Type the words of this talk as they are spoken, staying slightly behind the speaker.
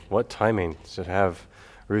what timing to have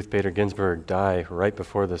Ruth Bader Ginsburg die right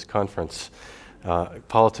before this conference.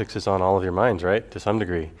 Politics is on all of your minds, right, to some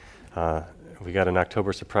degree. We got an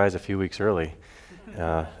October surprise a few weeks early,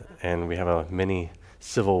 and we have a mini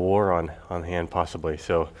civil war on hand possibly.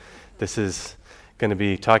 So this is going to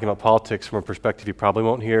be talking about politics from a perspective you probably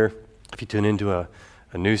won't hear if you tune into a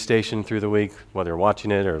news station through the week, whether you're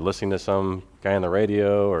watching it or listening to some guy on the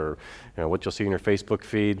radio or what you'll see in your Facebook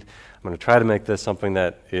feed. I'm going to try to make this something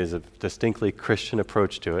that is a distinctly Christian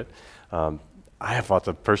approach to it. I have lots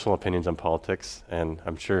of personal opinions on politics, and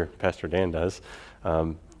I'm sure Pastor Dan does.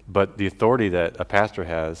 But the authority that a pastor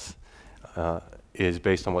has is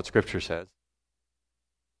based on what Scripture says.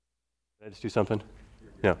 Did I just do something?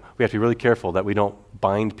 No. We have to be really careful that we don't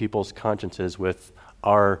bind people's consciences with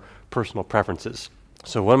our personal preferences.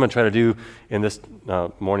 So what I'm going to try to do in this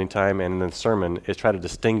morning time and in the sermon is try to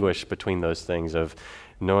distinguish between those things of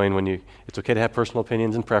knowing when it's okay to have personal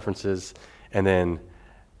opinions and preferences, and then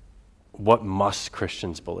what must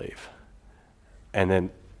Christians believe, and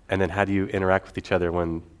then how do you interact with each other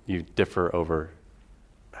when you differ over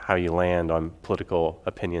how you land on political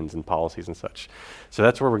opinions and policies and such. So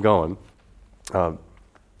that's where we're going. By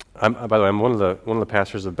the way, I'm one of the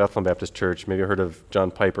pastors of Bethlehem Baptist Church. Maybe you heard of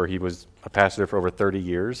John Piper. He was a pastor there for over 30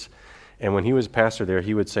 years. And when he was pastor there,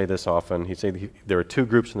 he would say this often. He'd say there were two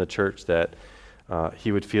groups in the church that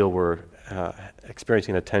he would feel were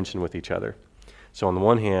experiencing a tension with each other. So on the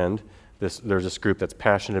one hand, there's this group that's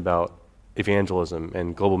passionate about evangelism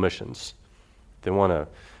and global missions. They want to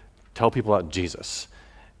tell people about Jesus.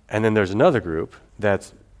 And then there's another group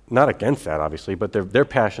that's not against that, obviously, but they're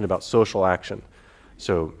passionate about social action.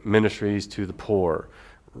 So ministries to the poor,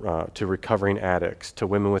 to recovering addicts, to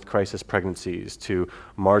women with crisis pregnancies, to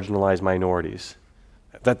marginalized minorities.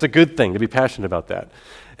 That's a good thing to be passionate about that.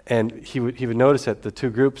 And he would notice that the two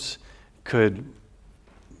groups could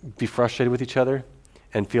be frustrated with each other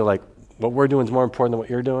and feel like what we're doing is more important than what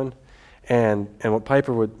you're doing. And what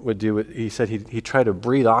Piper would do, he said he'd try to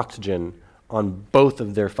breathe oxygen on both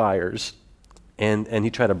of their fires, and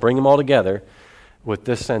he'd try to bring them all together with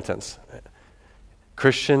this sentence: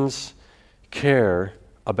 Christians care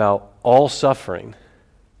about all suffering,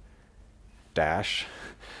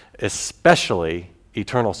 especially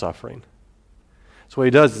eternal suffering. So what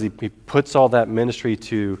he does is he puts all that ministry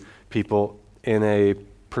to people in a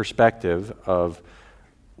perspective of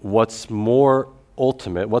what's more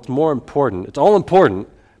ultimate, what's more important. It's all important,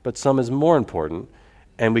 but some is more important,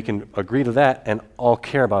 and we can agree to that and all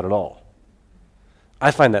care about it all.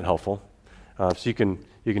 I find that helpful. So you can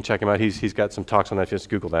check him out. He's got some talks on that. Just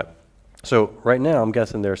Google that. So right now, I'm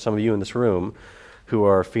guessing there are some of you in this room who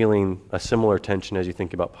are feeling a similar tension as you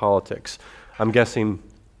think about politics. I'm guessing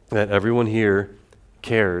that everyone here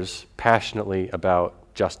cares passionately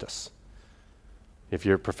about justice. If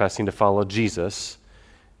you're professing to follow Jesus,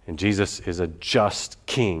 and Jesus is a just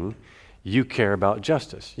king, you care about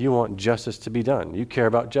justice. You want justice to be done. You care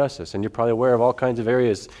about justice, and you're probably aware of all kinds of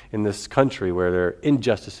areas in this country where there are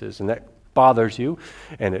injustices, and that bothers you,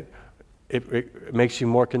 and it makes you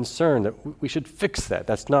more concerned that we should fix that.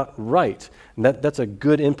 That's not right. And that's a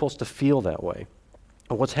good impulse to feel that way.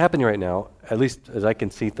 And what's happening right now, at least as I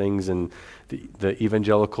can see things in the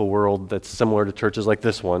evangelical world that's similar to churches like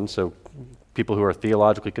this one, so people who are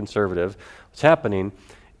theologically conservative, what's happening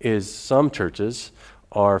is some churches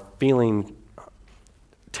are feeling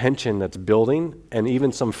tension that's building, and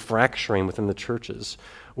even some fracturing within the churches,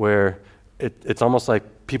 where it's almost like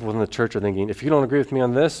people within the church are thinking, if you don't agree with me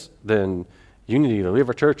on this, then you need to either leave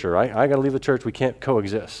our church or I got to leave the church. We can't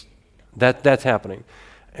coexist. That's happening.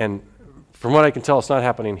 And from what I can tell, it's not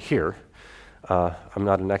happening here. I'm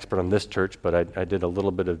not an expert on this church, but I did a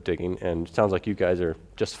little bit of digging, and it sounds like you guys are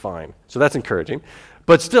just fine. So that's encouraging.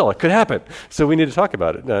 But still, it could happen. So we need to talk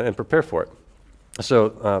about it and prepare for it.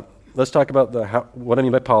 So let's talk about what I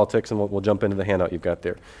mean by politics, and we'll jump into the handout you've got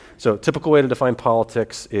there. So typical way to define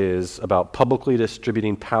politics is about publicly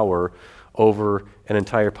distributing power over an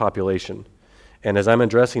entire population. And as I'm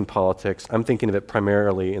addressing politics, I'm thinking of it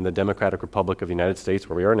primarily in the Democratic Republic of the United States,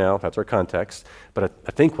 where we are now. That's our context. But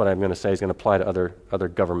I think what I'm going to say is going to apply to other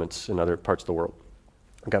governments in other parts of the world.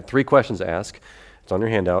 I've got 3 questions to ask. It's on your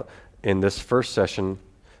handout. In this first session,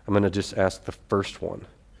 I'm going to just ask the first one.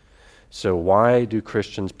 So why do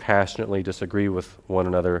Christians passionately disagree with one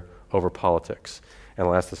another over politics? And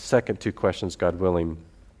I'll ask the second 2 questions, God willing,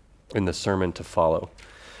 in the sermon to follow.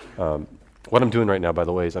 What I'm doing right now, by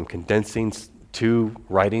the way, is I'm condensing 2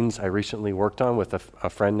 writings I recently worked on with a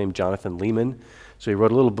friend named Jonathan Leeman. So he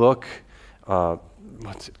wrote a little book,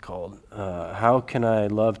 what's it called? How Can I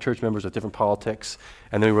Love Church Members with Different Politics?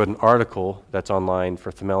 And then he wrote an article that's online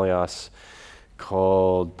for Themelios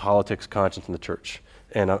called Politics, Conscience, and the Church.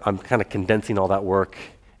 And I'm kind of condensing all that work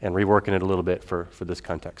and reworking it a little bit for this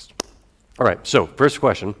context. All right, so first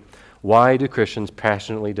question, why do Christians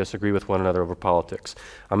passionately disagree with one another over politics?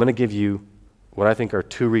 I'm going to give you what I think are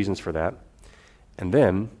 2 reasons for that. And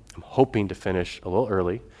then I'm hoping to finish a little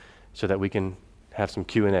early so that we can have some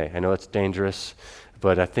Q&A. I know it's dangerous,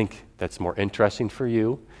 but I think that's more interesting for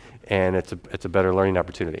you, and it's a better learning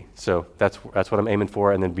opportunity. So that's what I'm aiming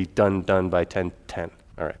for, and then be done by 10:10.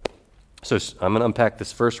 All right. So I'm going to unpack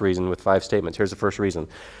this first reason with 5 statements. Here's the first reason.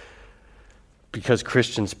 Because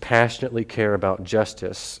Christians passionately care about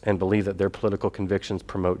justice and believe that their political convictions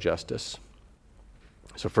promote justice.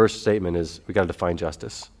 So first statement is we got to define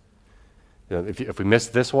justice. You know, if we miss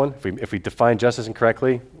this one, if we define justice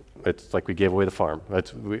incorrectly, it's like we gave away the farm.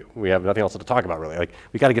 We have nothing else to talk about, really. Like,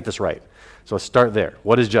 we got to get this right. So let's start there.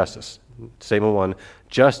 What is justice? Statement 1,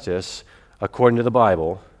 justice, according to the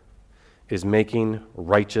Bible, is making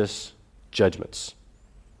righteous judgments.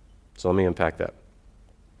 So let me unpack that.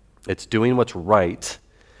 It's doing what's right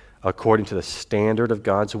according to the standard of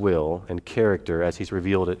God's will and character as he's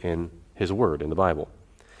revealed it in his word, in the Bible.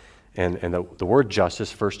 And the word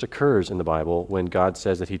justice first occurs in the Bible when God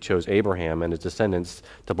says that he chose Abraham and his descendants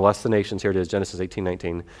to bless the nations, here it is, Genesis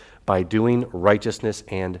 18:19, by doing righteousness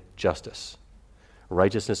and justice.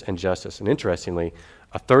 Righteousness and justice. And interestingly,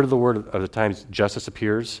 a third of the word of the times justice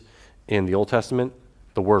appears in the Old Testament,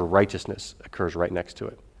 the word righteousness occurs right next to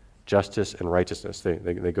it. Justice and righteousness,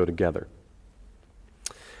 they go together.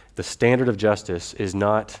 The standard of justice is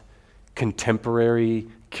not contemporary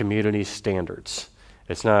community standards.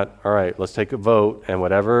 It's not, all right, let's take a vote, and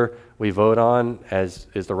whatever we vote on as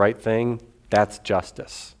is the right thing, that's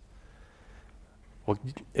justice. Well,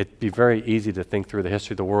 it'd be very easy to think through the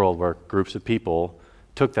history of the world where groups of people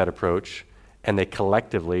took that approach and they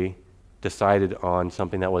collectively decided on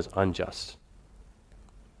something that was unjust.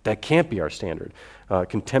 That can't be our standard.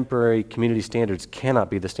 Contemporary community standards cannot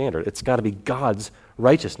be the standard. It's got to be God's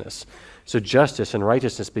righteousness. So justice and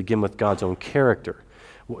righteousness begin with God's own character.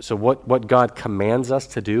 So what God commands us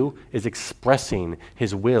to do is expressing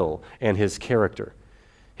his will and his character.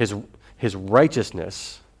 His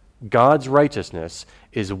righteousness, God's righteousness,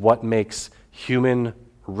 is what makes human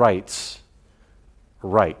rights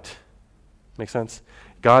right. Make sense?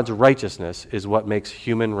 God's righteousness is what makes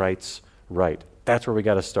human rights right. That's where we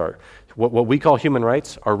got to start. What we call human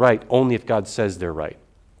rights are right only if God says they're right.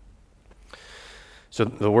 So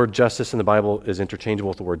the word justice in the Bible is interchangeable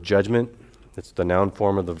with the word judgment. It's the noun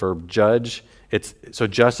form of the verb judge. So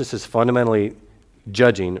justice is fundamentally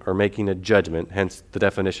judging or making a judgment, hence the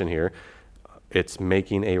definition here. It's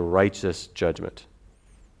making a righteous judgment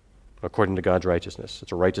according to God's righteousness.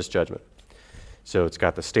 It's a righteous judgment. So it's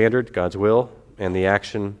got the standard, God's will, and the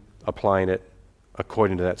action applying it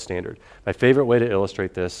according to that standard. My favorite way to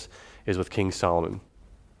illustrate this is with King Solomon.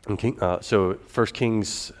 So 1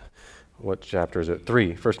 Kings, what chapter is it?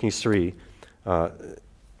 3. 1 Kings 3.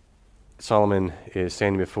 Solomon is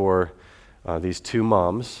standing before these 2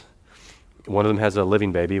 moms. One of them has a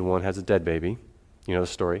living baby, one has a dead baby. You know the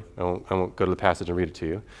story. I won't go to the passage and read it to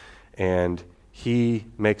you. And he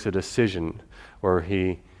makes a decision where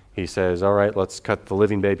he says, all right, let's cut the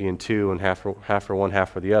living baby in 2 and half for one,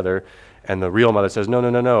 half for the other. And the real mother says,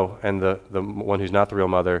 no. And the one who's not the real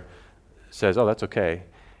mother says, oh, that's okay.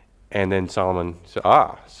 And then Solomon says,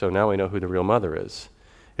 so now we know who the real mother is.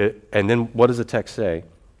 And then what does the text say?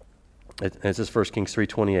 It says 1 Kings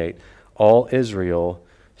 3:28. All Israel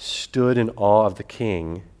stood in awe of the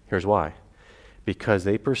king. Here's why. Because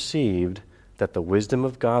they perceived that the wisdom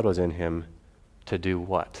of God was in him to do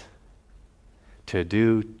what? To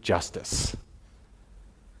do justice.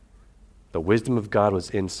 The wisdom of God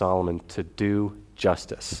was in Solomon to do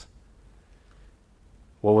justice.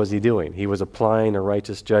 What was he doing? He was applying a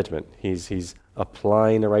righteous judgment. He's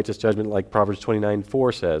applying a righteous judgment like Proverbs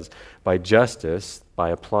 29:4 says. By justice, by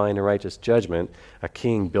applying a righteous judgment, a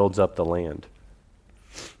king builds up the land.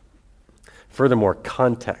 Furthermore,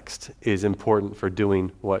 context is important for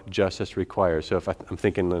doing what justice requires. So if I'm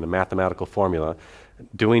thinking in a mathematical formula,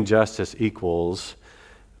 doing justice equals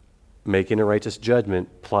making a righteous judgment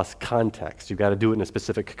plus context. You've got to do it in a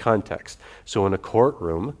specific context. So in a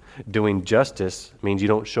courtroom, doing justice means you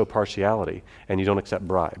don't show partiality and you don't accept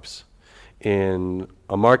bribes. In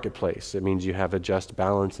a marketplace, it means you have a just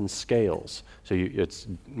balance in scales. So it's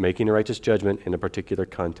making a righteous judgment in a particular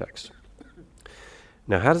context.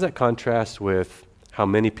 Now, how does that contrast with how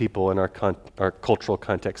many people in our cultural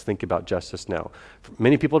context think about justice now?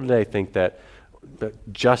 Many people today think that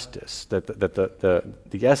justice, that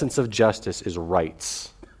the essence of justice is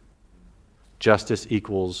rights. Justice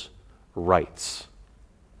equals rights.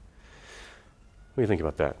 What do you think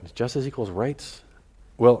about that? Justice equals rights?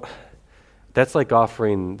 Well, that's like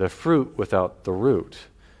offering the fruit without the root.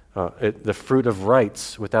 The fruit of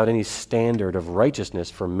rights without any standard of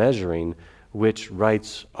righteousness for measuring which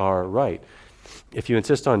rights are right. If you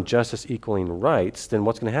insist on justice equaling rights, then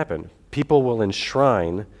what's going to happen? People will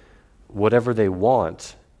enshrine whatever they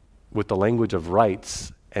want with the language of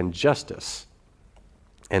rights and justice.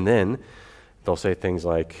 And then they'll say things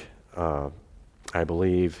like, I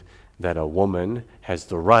believe that a woman has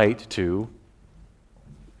the right to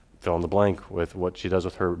fill in the blank with what she does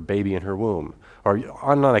with her baby in her womb. Or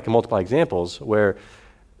on and on, I can multiply examples where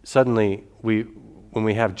suddenly when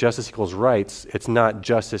we have justice equals rights, it's not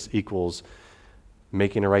justice equals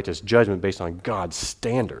making a righteous judgment based on God's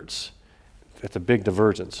standards. It's a big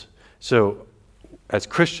divergence. So as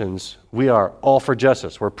Christians, we are all for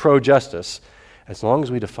justice. We're pro-justice as long as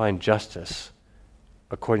we define justice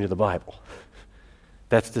according to the Bible.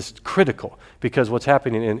 That's just critical, because what's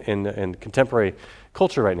happening in contemporary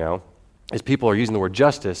culture right now is people are using the word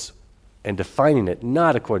justice and defining it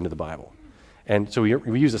not according to the Bible. And so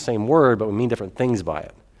we use the same word, but we mean different things by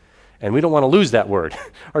it. And we don't want to lose that word.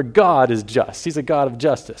 Our God is just. He's a God of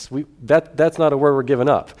justice. That's not a word we're giving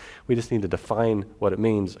up. We just need to define what it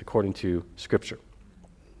means according to Scripture.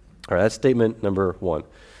 All right, that's statement number one.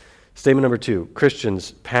 Statement number two,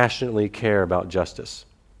 Christians passionately care about justice.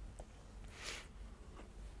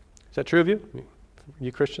 Is that true of you?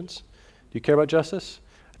 You Christians? Do you care about justice?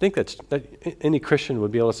 I think that any Christian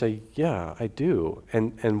would be able to say, yeah, I do.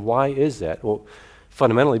 And why is that? Well,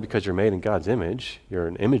 fundamentally because you're made in God's image. You're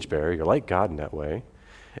an image bearer. You're like God in that way.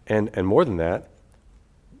 And more than that,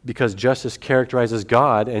 because justice characterizes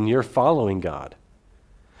God and you're following God.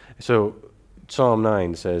 So Psalm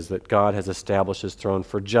 9 says that God has established his throne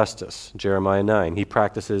for justice. Jeremiah 9, he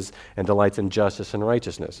practices and delights in justice and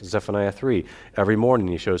righteousness. Zephaniah 3, every morning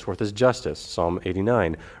he shows forth his justice. Psalm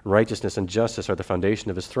 89, righteousness and justice are the foundation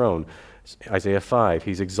of his throne. Isaiah 5,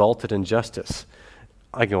 he's exalted in justice.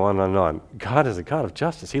 I go on and on. God is a God of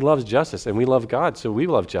justice. He loves justice, and we love God, so we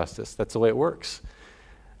love justice. That's the way it works.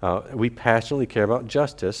 We passionately care about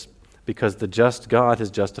justice because the just God has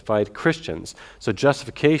justified Christians. So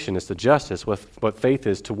justification is to justice what faith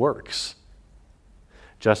is to works.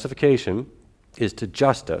 Justification is to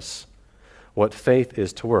justice what faith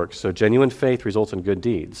is to works. So genuine faith results in good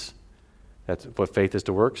deeds. That's what faith is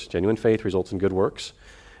to works. Genuine faith results in good works.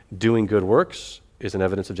 Doing good works is an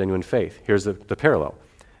evidence of genuine faith. Here's the parallel.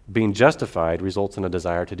 Being justified results in a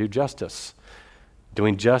desire to do justice.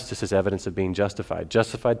 Doing justice is evidence of being justified.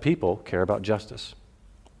 Justified people care about justice.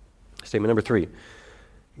 Statement number three,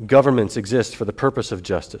 governments exist for the purpose of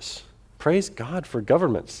justice. Praise God for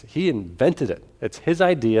governments. He invented it. It's his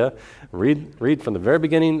idea. Read from the very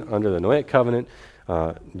beginning under the Noahic covenant,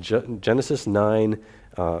 Genesis 9.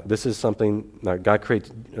 This is something God creates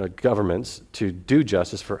governments to do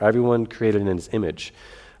justice for everyone created in his image.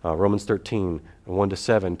 Romans 13,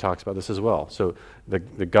 1-7 talks about this as well. So the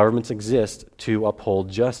governments exist to uphold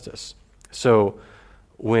justice. So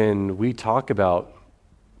when we talk about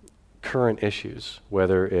current issues,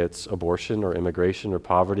 whether it's abortion or immigration or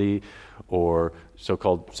poverty or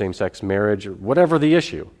so-called same-sex marriage or whatever the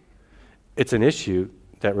issue, it's an issue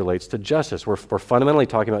that relates to justice. We're fundamentally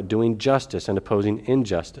talking about doing justice and opposing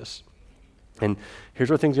injustice. And here's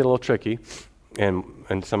where things get a little tricky and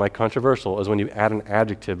semi-controversial is when you add an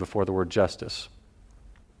adjective before the word justice.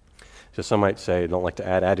 So some might say, don't like to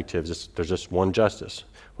add adjectives, there's just one justice.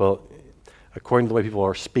 Well, according to the way people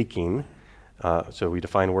are speaking, so we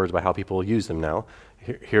define words by how people use them now.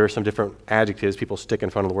 Here are some different adjectives people stick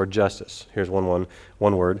in front of the word justice. Here's one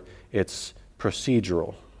word. It's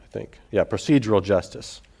procedural, I think. Yeah, procedural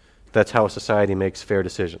justice. That's how a society makes fair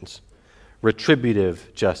decisions.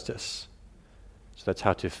 Retributive justice. So that's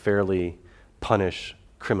how to fairly punish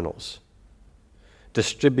criminals.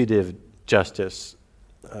 Distributive justice.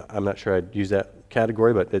 I'm not sure I'd use that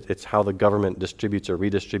category, but it's how the government distributes or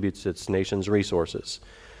redistributes its nation's resources.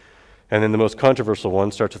 And then the most controversial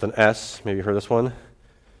one starts with an S. Maybe you heard this one.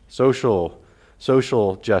 Social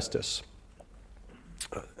justice,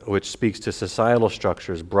 which speaks to societal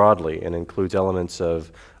structures broadly and includes elements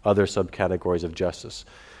of other subcategories of justice.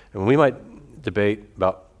 And we might debate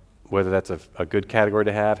about whether that's a good category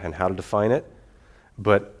to have and how to define it.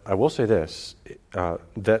 But I will say this,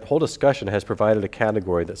 that whole discussion has provided a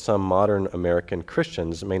category that some modern American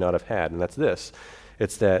Christians may not have had, and that's this.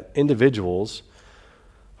 It's that individuals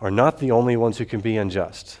are not the only ones who can be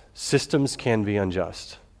unjust. Systems can be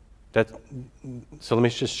unjust. So let me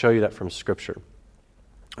just show you that from Scripture.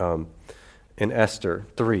 In Esther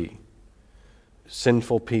 3,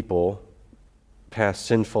 sinful people pass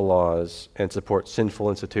sinful laws and support sinful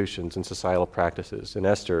institutions and societal practices. In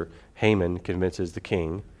Esther, Haman convinces the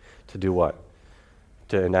king to do what?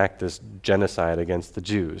 To enact this genocide against the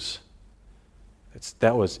Jews.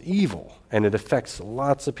 That was evil, and it affects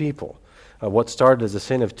lots of people. What started as a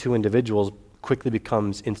sin of two individuals quickly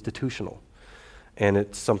becomes institutional, and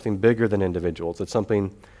it's something bigger than individuals. It's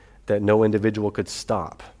something that no individual could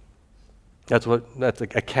stop. That's a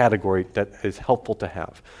category that is helpful to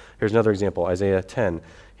have. Here's another example, Isaiah 10.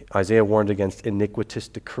 Isaiah warned against iniquitous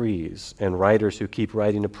decrees and writers who keep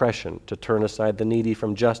writing oppression, to turn aside the needy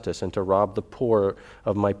from justice and to rob the poor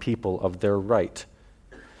of my people of their right.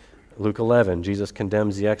 Luke 11, Jesus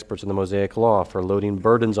condemns the experts in the Mosaic Law for loading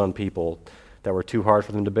burdens on people that were too hard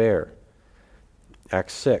for them to bear.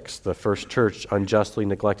 Acts 6, the first church unjustly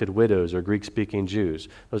neglected widows or Greek-speaking Jews.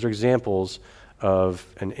 Those are examples of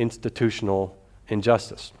an institutional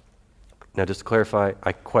injustice. Now, just to clarify,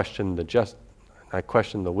 I question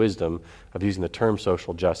the wisdom of using the term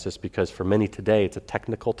social justice, because for many today it's a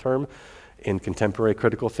technical term in contemporary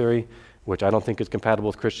critical theory, which I don't think is compatible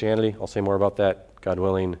with Christianity. I'll say more about that, God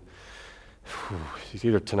willing. It's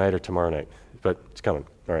either tonight or tomorrow night, but it's coming.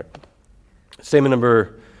 All right. Statement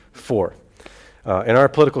number 4. In our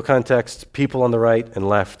political context, people on the right and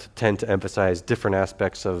left tend to emphasize different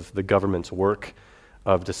aspects of the government's work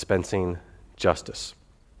of dispensing justice.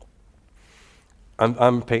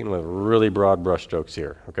 I'm painting with really broad brushstrokes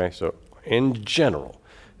here, okay? So in general,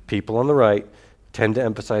 people on the right tend to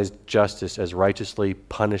emphasize justice as righteously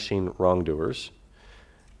punishing wrongdoers.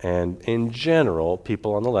 And in general,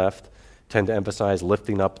 people on the left tend to emphasize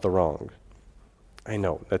lifting up the wrong. I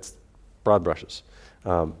know, that's broad brushes.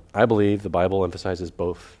 I believe the Bible emphasizes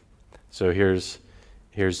both. So here's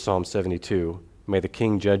Psalm 72. May the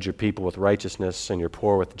king judge your people with righteousness and your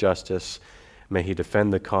poor with justice. May he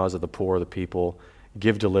defend the cause of the poor of the people,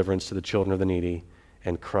 give deliverance to the children of the needy,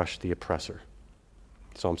 and crush the oppressor.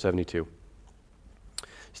 Psalm 72.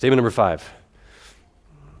 Statement number 5.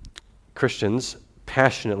 Christians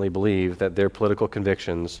passionately believe that their political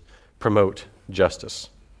convictions promote justice.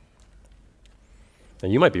 Now,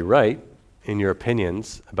 you might be right in your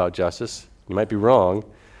opinions about justice. You might be wrong,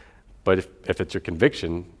 but if it's your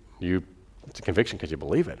conviction, it's a conviction because you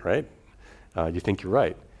believe it, right? You think you're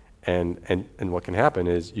right. And what can happen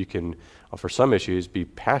is you can, for some issues, be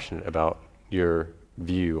passionate about your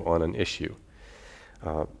view on an issue.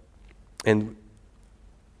 And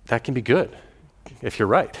that can be good if you're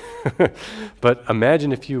right. But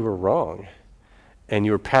imagine if you were wrong and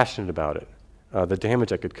you were passionate about it. The damage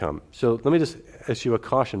that could come. So let me just issue a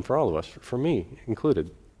caution for all of us, for me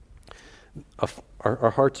included.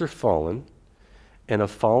 Our hearts are fallen, and a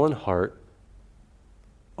fallen heart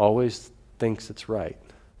always thinks it's right.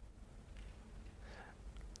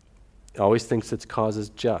 Always thinks its cause is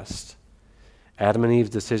just. Adam and Eve's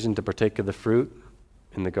decision to partake of the fruit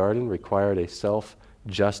in the garden required a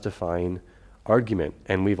self-justifying argument,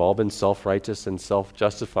 and we've all been self-righteous and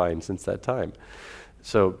self-justifying since that time.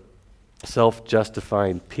 So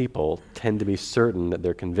self-justifying people tend to be certain that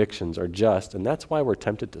their convictions are just, and that's why we're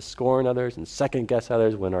tempted to scorn others and second-guess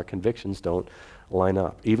others when our convictions don't line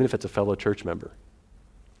up, even if it's a fellow church member.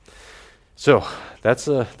 So that's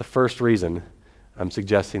the first reason I'm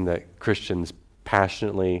suggesting that Christians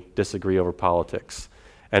passionately disagree over politics.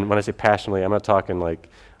 And when I say passionately, I'm not talking like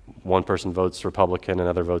one person votes Republican,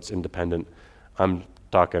 another votes independent. I'm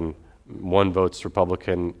talking one votes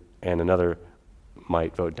Republican and another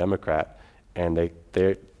might vote Democrat, and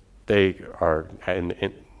they are,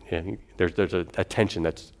 and there's a tension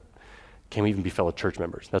that's, can we even be fellow church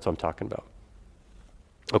members? That's what I'm talking about.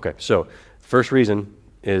 Okay, so first reason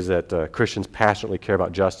is that Christians passionately care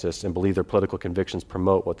about justice and believe their political convictions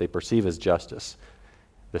promote what they perceive as justice.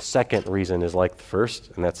 The second reason is like the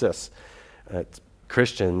first, and that's this.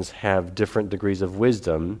 Christians have different degrees of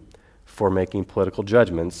wisdom for making political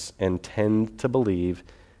judgments and tend to believe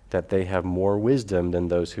that they have more wisdom than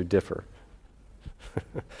those who differ.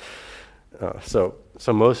 So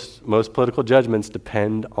most political judgments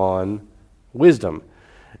depend on wisdom,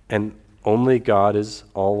 and only God is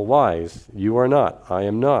all wise. You are not. I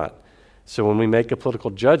am not. So when we make a political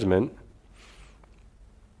judgment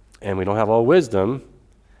and we don't have all wisdom,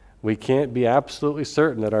 we can't be absolutely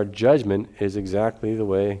certain that our judgment is exactly the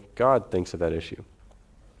way God thinks of that issue.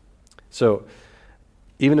 So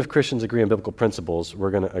even if Christians agree on biblical principles,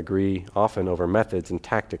 we're going to agree often over methods and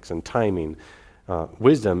tactics and timing.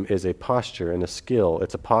 Wisdom is a posture and a skill.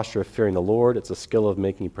 It's a posture of fearing the Lord. It's a skill of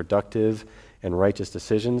making productive and righteous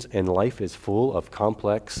decisions, and life is full of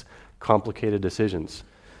complex, complicated decisions.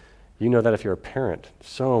 You know that if you're a parent,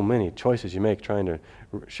 so many choices you make trying to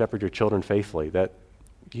shepherd your children faithfully, that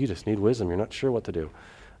You just need wisdom. You're not sure what to do.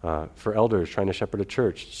 For elders trying to shepherd a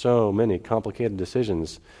church, so many complicated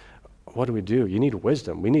decisions. What do? You need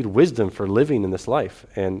wisdom. We need wisdom for living in this life.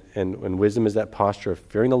 And wisdom is that posture of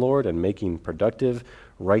fearing the Lord and making productive,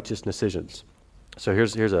 righteous decisions. So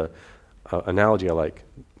here's a analogy I like.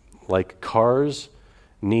 Like cars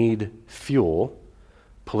need fuel,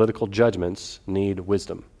 political judgments need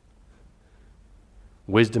wisdom.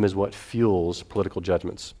 Wisdom is what fuels political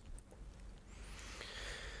judgments.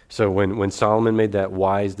 So when Solomon made that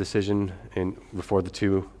wise decision before the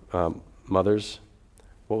two mothers,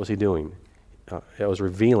 what was he doing? It was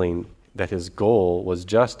revealing that his goal was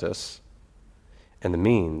justice and the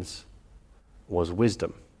means was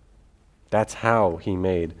wisdom. That's how he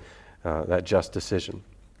made that just decision.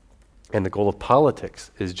 And the goal of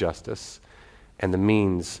politics is justice and the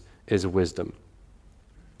means is wisdom.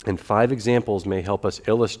 And 5 examples may help us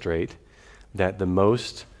illustrate that the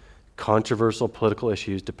most controversial political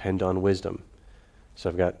issues depend on wisdom. So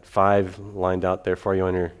I've got 5 lined out there for you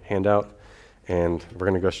on your handout, and we're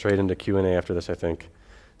going to go straight into Q&A after this, I think.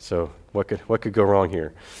 So what could go wrong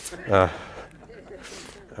here? All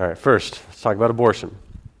right, first, let's talk about abortion.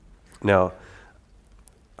 Now,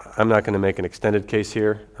 I'm not going to make an extended case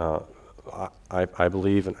here. I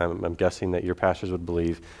believe, and I'm guessing that your pastors would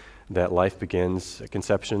believe, that life begins at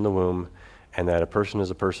conception in the womb, and that a person is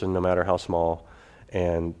a person no matter how small,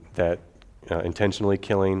 and that intentionally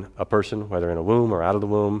killing a person, whether in a womb or out of the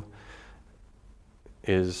womb,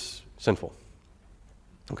 is sinful.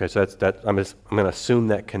 Okay, so I'm going to assume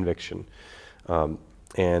that conviction.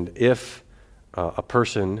 And if a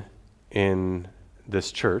person in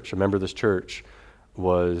this church, a member of this church,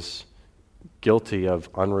 was guilty of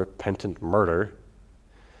unrepentant murder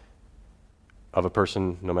of a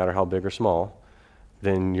person, no matter how big or small,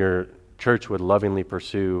 then your church would lovingly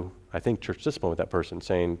pursue, I think, church discipline with that person,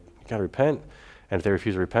 saying, you got to repent. And if they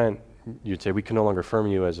refuse to repent, you'd say, we can no longer affirm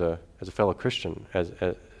you as a fellow Christian, as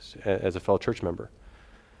a fellow church member.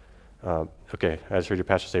 Okay, I just heard your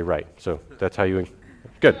pastor say right. So that's how you...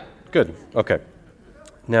 Good. Okay.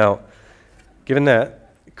 Now, given that,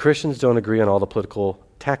 Christians don't agree on all the political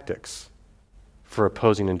tactics for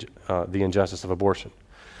opposing the injustice of abortion.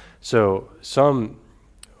 So some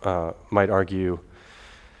might argue,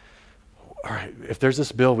 all right, if there's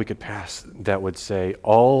this bill we could pass that would say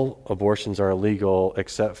all abortions are illegal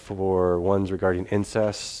except for ones regarding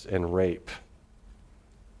incest and rape,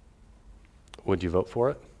 would you vote for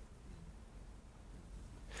it?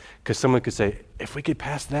 Because someone could say, if we could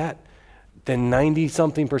pass that, then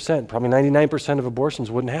 90-something%, probably 99% of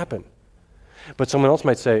abortions wouldn't happen. But someone else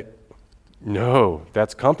might say, no,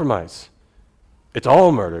 that's compromise. It's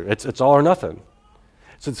all murder. It's all or nothing.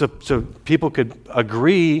 So people could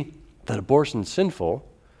agree that abortion is sinful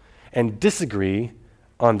and disagree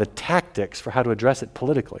on the tactics for how to address it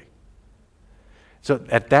politically. So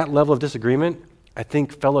at that level of disagreement, I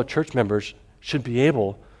think fellow church members should be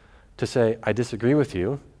able to say, I disagree with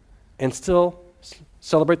you, and still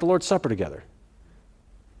celebrate the Lord's Supper together.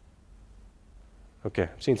 Okay,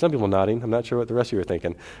 I'm seeing some people nodding. I'm not sure what the rest of you are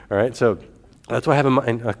thinking. All right, so that's what I have in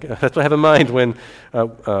mind. That's what I have in mind when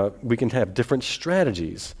we can have different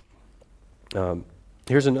strategies.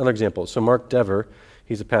 Here's another example. So Mark Dever,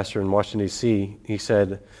 he's a pastor in Washington, D.C., he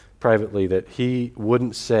said privately that he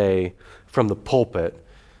wouldn't say from the pulpit,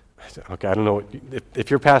 okay, I don't know, if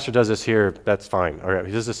your pastor does this here, that's fine. All right,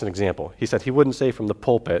 this is just an example. He said he wouldn't say from the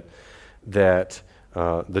pulpit that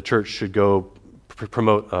the church should go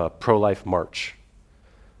promote a pro-life march.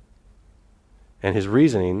 And his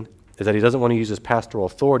reasoning is that he doesn't want to use his pastoral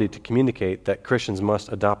authority to communicate that Christians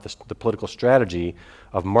must adopt the political strategy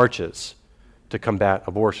of marches to combat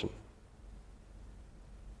abortion.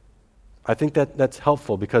 I think that's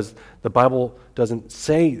helpful because the Bible doesn't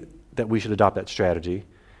say that we should adopt that strategy,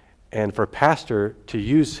 and for a pastor to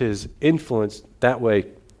use his influence that way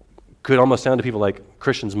could almost sound to people like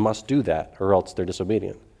Christians must do that or else they're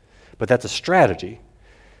disobedient. But that's a strategy.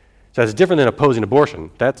 So that's different than opposing abortion.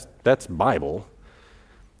 That's Bible.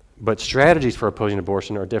 But strategies for opposing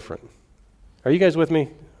abortion are different. Are you guys with me?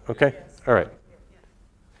 Okay? Yes. All right.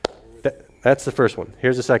 That's the first one.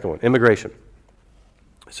 Here's the second one, immigration.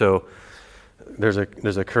 So there's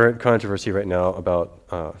a current controversy right now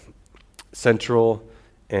about Central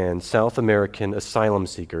and South American asylum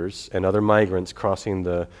seekers and other migrants crossing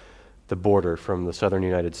the border from the southern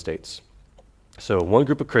United States. So one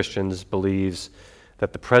group of Christians believes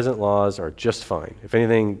that the present laws are just fine. If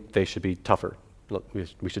anything, they should be tougher. Look,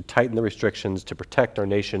 we should tighten the restrictions to protect our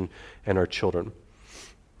nation and our children.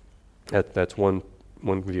 That's one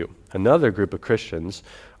one view. Another group of Christians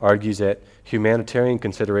argues that humanitarian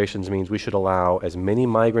considerations means we should allow as many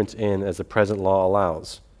migrants in as the present law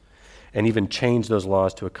allows, and even change those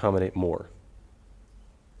laws to accommodate more.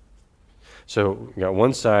 So you got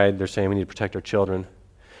one side, they're saying we need to protect our children.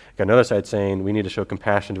 You got another side saying we need to show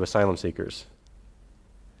compassion to asylum seekers.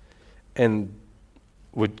 And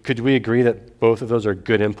could we agree that both of those are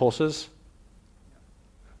good impulses?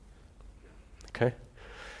 Okay.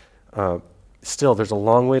 Still, there's a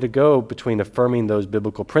long way to go between affirming those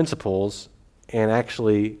biblical principles and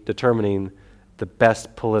actually determining the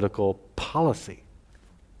best political policy.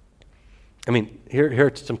 I mean, here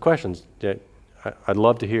are some questions that I'd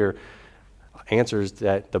love to hear answers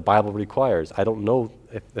that the Bible requires. I don't know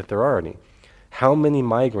if there are any. How many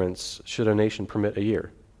migrants should a nation permit a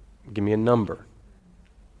year? Give me a number.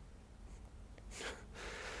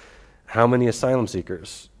 How many asylum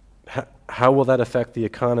seekers? How will that affect the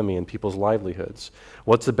economy and people's livelihoods?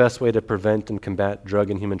 What's the best way to prevent and combat drug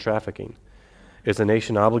and human trafficking? Is the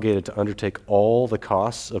nation obligated to undertake all the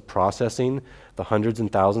costs of processing the hundreds and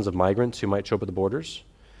thousands of migrants who might show up at the borders?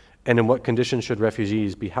 And in what conditions should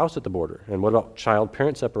refugees be housed at the border? And what about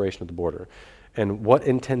child-parent separation at the border? And what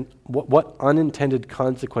unintended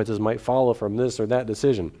consequences might follow from this or that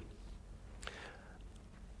decision?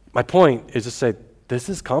 My point is to say this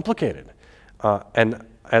is complicated. And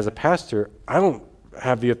as a pastor, I don't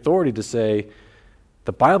have the authority to say,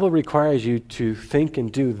 the Bible requires you to think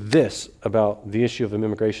and do this about the issue of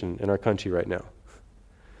immigration in our country right now.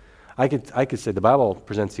 I could say the Bible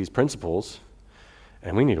presents these principles,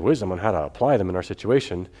 and we need wisdom on how to apply them in our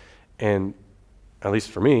situation. And at least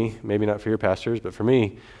for me, maybe not for your pastors, but for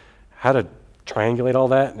me, how to triangulate all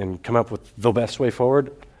that and come up with the best way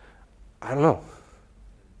forward, I don't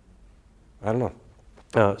know.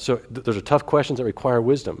 So those are tough questions that require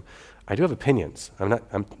wisdom. I do have opinions.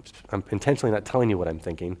 I'm intentionally not telling you what I'm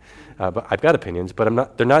thinking, but I've got opinions,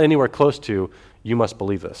 but they're not anywhere close to, you must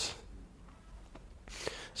believe this.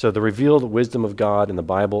 So the revealed wisdom of God in the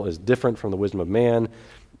Bible is different from the wisdom of man,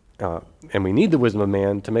 and we need the wisdom of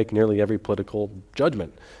man to make nearly every political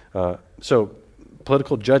judgment. So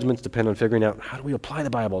political judgments depend on figuring out how do we apply the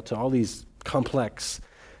Bible to all these complex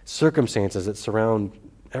circumstances that surround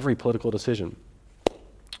every political decision.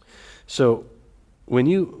 So when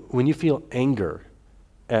you feel anger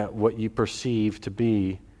at what you perceive to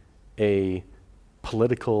be a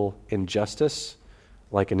political injustice,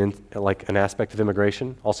 like an aspect of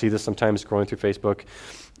immigration, I'll see this sometimes scrolling through Facebook.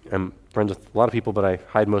 I'm friends with a lot of people, but I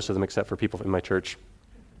hide most of them except for people in my church,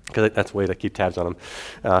 because that's the way to keep tabs on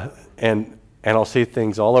them. And I'll see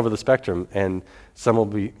things all over the spectrum, and some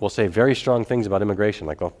will say very strong things about immigration.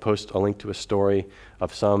 Like I'll post a link to a story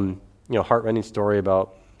of some heart-rending story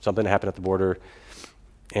about something that happened at the border,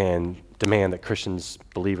 and demand that Christians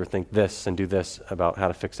believe or think this and do this about how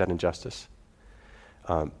to fix that injustice.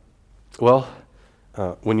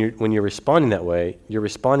 When you're responding that way, you're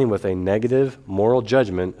responding with a negative moral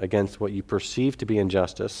judgment against what you perceive to be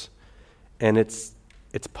injustice, and it's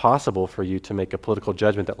possible for you to make a political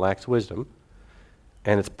judgment that lacks wisdom,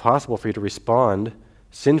 and it's possible for you to respond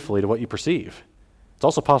sinfully to what you perceive. It's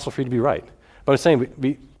also possible for you to be right. But I'm saying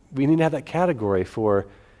we need to have that category for,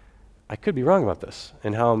 I could be wrong about this,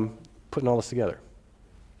 and how I'm putting all this together.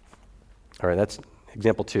 All right, that's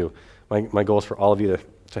example 2. My goal is for all of you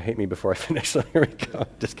to hate me before I finish, so here we go.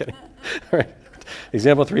 Just kidding. All right.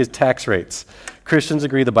 Example 3 is tax rates. Christians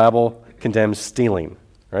agree the Bible condemns stealing,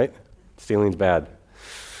 right? Stealing's bad.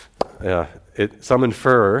 Some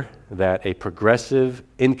infer that a progressive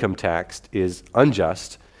income tax is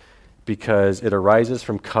unjust because it arises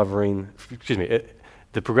from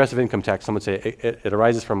the progressive income tax, some would say, it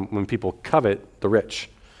arises from when people covet the rich,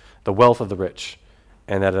 the wealth of the rich,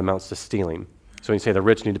 and that it amounts to stealing. So when you say the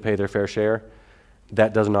rich need to pay their fair share,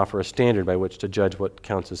 that doesn't offer a standard by which to judge what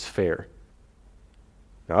counts as fair.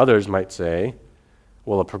 Now others might say,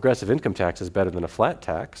 well, a progressive income tax is better than a flat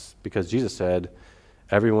tax because Jesus said,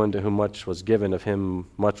 everyone to whom much was given, of him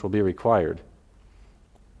much will be required.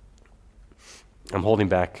 I'm holding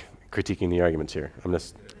back critiquing the arguments here. I'm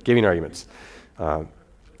just giving arguments.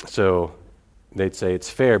 So they'd say it's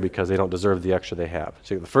fair because they don't deserve the extra they have.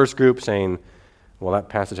 So the first group saying, well, that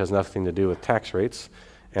passage has nothing to do with tax rates.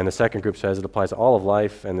 And the second group says it applies to all of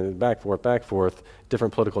life, and then back forth,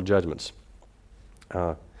 different political judgments.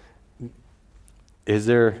 Is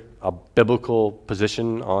there a biblical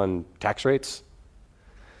position on tax rates?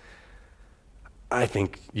 I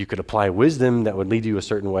think you could apply wisdom that would lead you a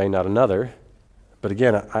certain way, not another. But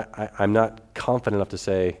again, I'm not confident enough to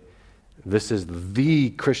say this is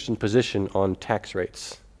the Christian position on tax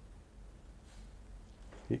rates.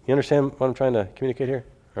 You understand what I'm trying to communicate here?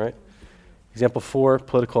 All right? Example 4,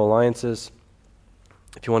 political alliances.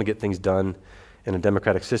 If you want to get things done in a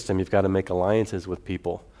democratic system, you've got to make alliances with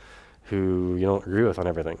people who you don't agree with on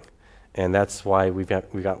everything. And that's why we've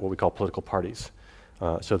got what we call political parties.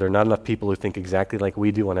 So there are not enough people who think exactly like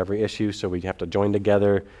we do on every issue, so we have to join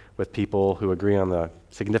together with people who agree on the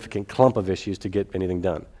significant clump of issues to get anything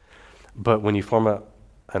done. But when you form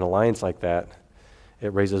an alliance like that,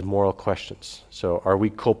 it raises moral questions. So are we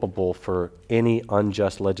culpable for any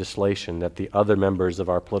unjust legislation that the other members of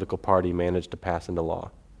our political party manage to pass into law?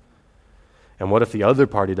 And what if the other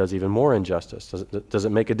party does even more injustice? Does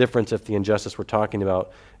it make a difference if the injustice we're talking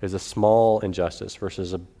about is a small injustice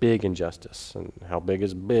versus a big injustice? And how big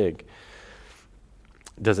is big?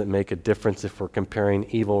 Does it make a difference if we're comparing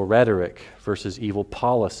evil rhetoric versus evil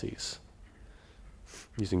policies?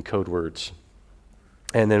 Using code words.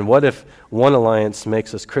 And then what if one alliance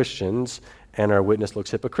makes us Christians and our witness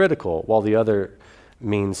looks hypocritical, while the other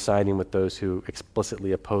means siding with those who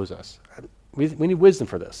explicitly oppose us? We need wisdom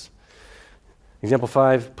for this. Example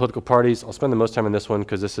 5, political parties. I'll spend the most time on this one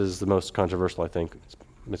because this is the most controversial, I think.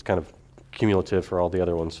 It's kind of cumulative for all the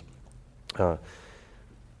other ones. I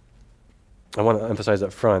want to emphasize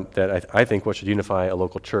up front that I think what should unify a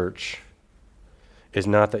local church is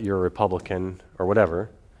not that you're a Republican or whatever,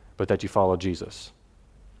 but that you follow Jesus.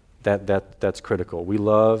 That's critical. We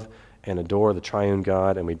love and adore the triune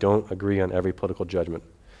God, and we don't agree on every political judgment.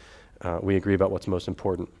 We agree about what's most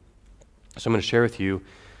important. So I'm going to share with you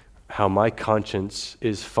how my conscience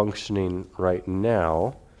is functioning right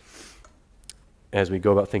now as we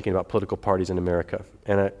go about thinking about political parties in America.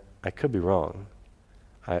 And I could be wrong.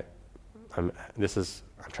 I'm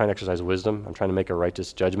trying to exercise wisdom. I'm trying to make a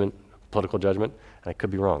righteous judgment, political judgment, and I could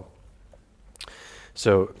be wrong.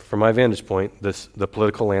 So from my vantage point, the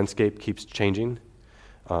political landscape keeps changing.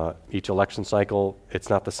 Each election cycle, it's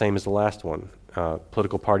not the same as the last one.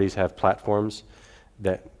 Political parties have platforms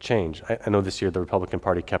that change. I know this year the Republican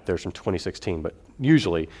Party kept theirs from 2016, but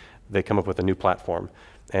usually they come up with a new platform.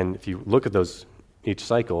 And if you look at those each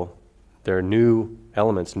cycle, there are new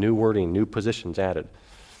elements, new wording, new positions added.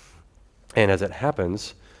 And as it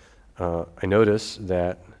happens, I notice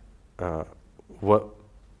that what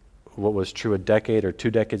was true a decade or 2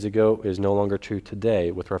 decades ago is no longer true today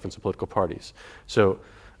with reference to political parties. So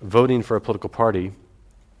voting for a political party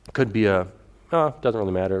could be doesn't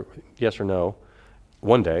really matter, yes or no,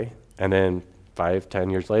 one day, and then 5-10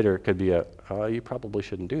 years later, it could be you probably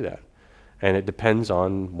shouldn't do that. And it depends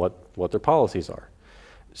on what their policies are.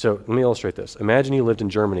 So let me illustrate this. Imagine you lived in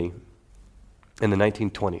Germany in the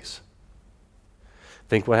 1920s.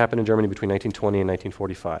 Think what happened in Germany between 1920 and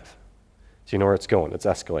 1945. So you know where it's going. It's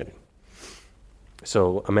escalating.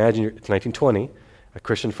 So imagine it's 1920. A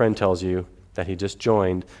Christian friend tells you that he just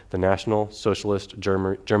joined the National Socialist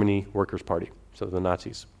Germany Workers' Party, so the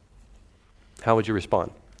Nazis. How would you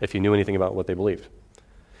respond if you knew anything about what they believed?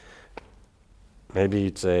 Maybe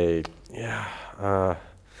you'd say, I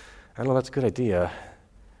don't know, that's a good idea.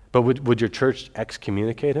 But would your church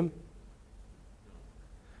excommunicate him?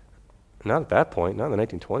 Not at that point, not in the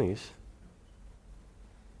 1920s.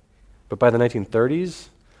 But by the 1930s,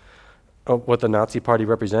 what the Nazi Party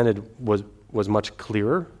represented was much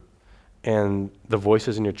clearer, and the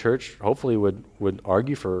voices in your church hopefully would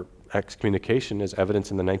argue for excommunication as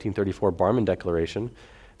evidence in the 1934 Barmen Declaration.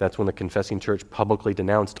 That's when the confessing church publicly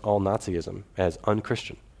denounced all Nazism as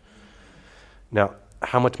unchristian. Now,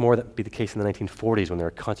 how much more would that be the case in the 1940s when there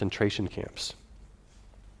were concentration camps?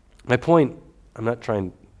 My point, I'm not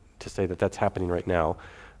trying to say that that's happening right now.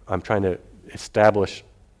 I'm trying to establish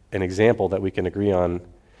an example that we can agree on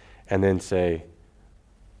and then say,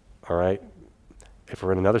 all right, if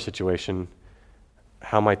we're in another situation,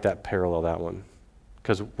 how might that parallel that one?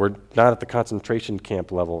 Because we're not at the concentration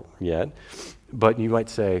camp level yet, but you might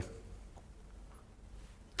say,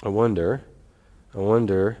 I wonder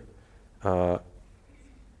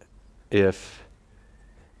if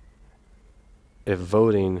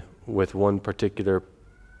voting with one particular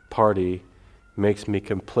party makes me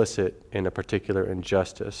complicit in a particular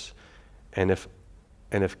injustice, and if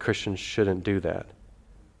Christians shouldn't do that.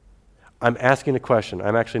 I'm asking the question.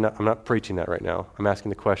 I'm not preaching that right now. I'm asking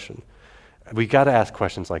the question. We got to ask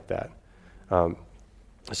questions like that.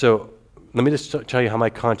 So let me just tell you how my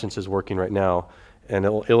conscience is working right now, and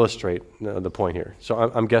it'll illustrate the point here. So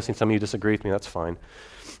I'm guessing some of you disagree with me. That's fine.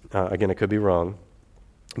 Again, I could be wrong,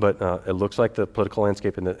 but it looks like the political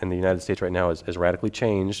landscape in the United States right now is radically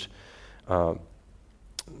changed.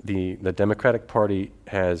 The Democratic Party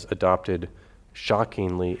has adopted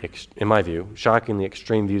shockingly, in my view, shockingly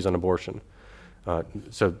extreme views on abortion.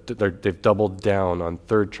 So they've doubled down on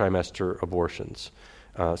third trimester abortions.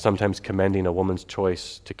 sometimes commending a woman's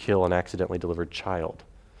choice to kill an accidentally delivered child.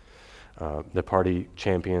 The party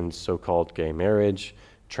champions so-called gay marriage,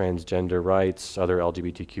 transgender rights, other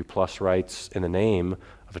LGBTQ plus rights in the name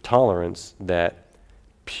of a tolerance that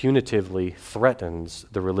punitively threatens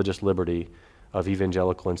the religious liberty of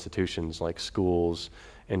evangelical institutions like schools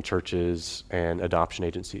and churches and adoption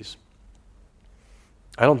agencies.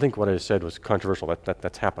 I don't think what I said was controversial.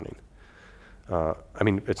 That's happening.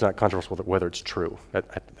 It's not controversial whether it's true.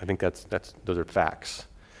 I think those are facts.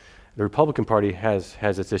 The Republican Party has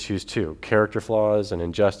its issues too. Character flaws and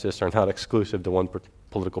injustice are not exclusive to one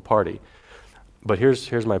political party. But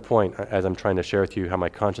here's my point as I'm trying to share with you how my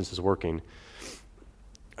conscience is working.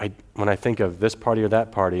 When I think of this party or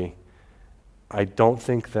that party, I don't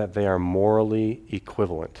think that they are morally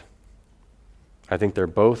equivalent. I think they're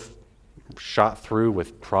both shot through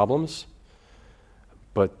with problems,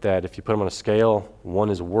 but that if you put them on a scale, one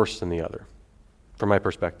is worse than the other, from my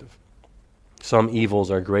perspective. Some evils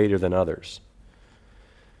are greater than others.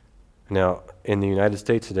 Now, in the United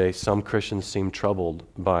States today, some Christians seem troubled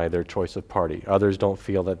by their choice of party. Others don't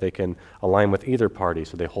feel that they can align with either party,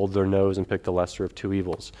 so they hold their nose and pick the lesser of two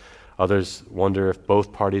evils. Others wonder if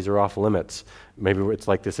both parties are off limits. Maybe it's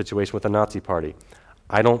like the situation with the Nazi Party.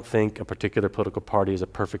 I don't think a particular political party is a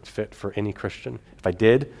perfect fit for any Christian. If I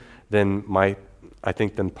did, then I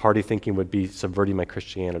think party thinking would be subverting my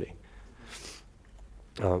Christianity.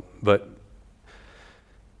 But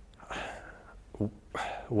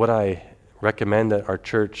would I recommend that our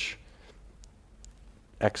church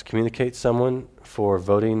excommunicate someone for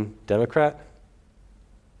voting Democrat?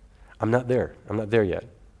 I'm not there yet.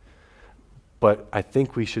 But I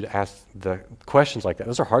think we should ask the questions like that.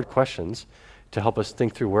 Those are hard questions to help us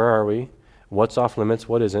think through where are we, what's off limits,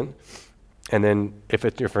 what isn't. And then if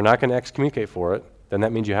we're not going to excommunicate for it, then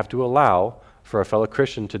that means you have to allow for a fellow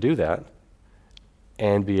Christian to do that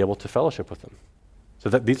and be able to fellowship with them. So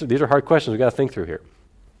these are hard questions we've got to think through here.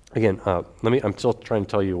 Again, I'm still trying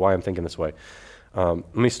to tell you why I'm thinking this way.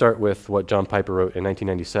 Let me start with what John Piper wrote in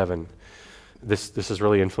 1997. This has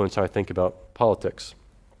really influenced how I think about politics.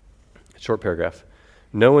 Short paragraph.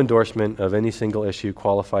 No endorsement of any single issue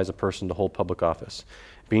qualifies a person to hold public office.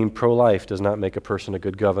 Being pro-life does not make a person a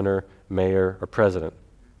good governor, mayor, or president.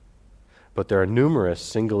 But there are numerous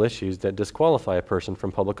single issues that disqualify a person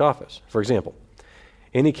from public office. For example,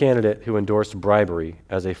 any candidate who endorsed bribery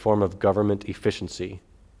as a form of government efficiency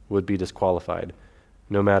would be disqualified,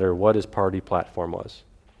 no matter what his party platform was.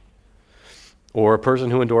 Or a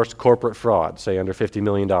person who endorsed corporate fraud, say under $50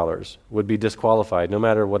 million, would be disqualified no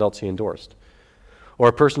matter what else he endorsed. Or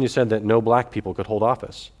a person who said that no black people could hold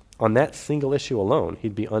office. On that single issue alone,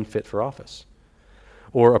 he'd be unfit for office.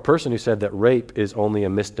 Or a person who said that rape is only a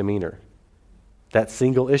misdemeanor. That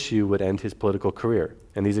single issue would end his political career.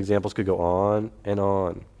 And these examples could go on and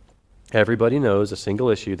on. Everybody knows a single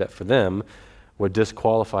issue that for them would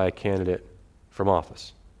disqualify a candidate for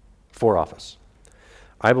office.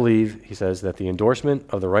 I believe, he says, that the endorsement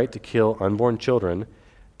of the right to kill unborn children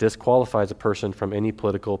disqualifies a person from any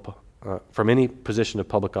position of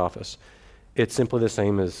public office. It's simply the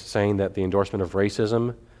same as saying that the endorsement of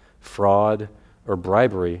racism, fraud, or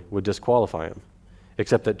bribery would disqualify him,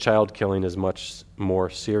 except that child killing is much more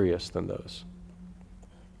serious than those.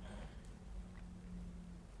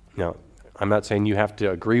 Now, I'm not saying you have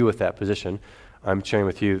to agree with that position. I'm sharing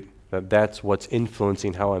with you that that's what's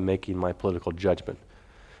influencing how I'm making my political judgment.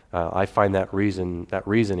 I find that reasoning,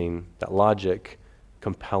 that logic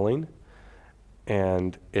compelling,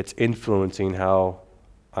 and it's influencing how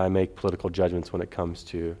I make political judgments when it comes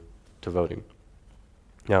to voting.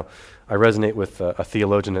 Now, I resonate with a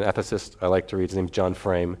theologian and ethicist I like to read. His name's John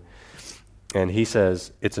Frame, and he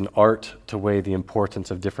says, it's an art to weigh the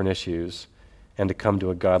importance of different issues and to come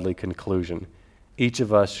to a godly conclusion. Each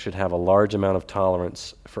of us should have a large amount of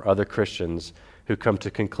tolerance for other Christians who come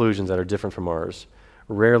to conclusions that are different from ours.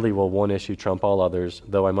 Rarely will one issue trump all others,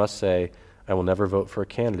 though I must say I will never vote for a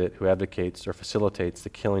candidate who advocates or facilitates the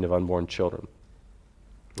killing of unborn children.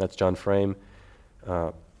 That's John Frame,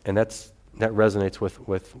 and that resonates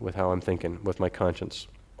with how I'm thinking, with my conscience.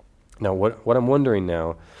 Now, what I'm wondering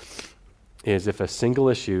now is if a single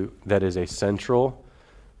issue that is a central,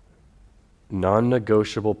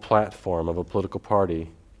 non-negotiable platform of a political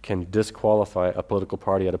party can disqualify a political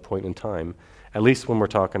party at a point in time, at least when we're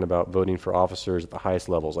talking about voting for officers at the highest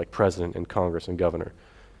levels, like president and Congress and governor.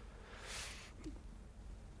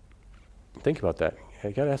 Think about that.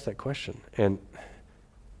 You got to ask that question. And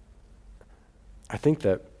I think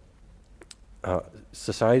that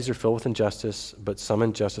societies are filled with injustice, but some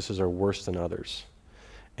injustices are worse than others.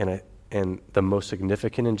 And the most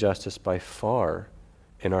significant injustice by far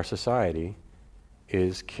in our society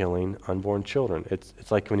is killing unborn children.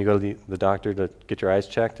 It's like when you go to the doctor to get your eyes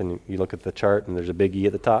checked and you look at the chart and there's a big E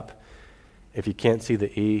at the top. If you can't see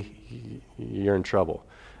the E, you're in trouble.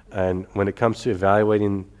 And when it comes to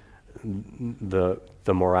evaluating the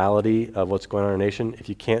morality of what's going on in our nation, if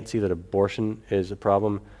you can't see that abortion is a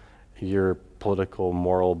problem, your political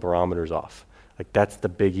moral barometer's off. Like, that's the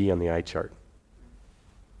big E on the eye chart.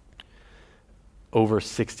 Over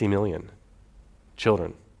 60 million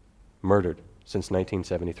children murdered since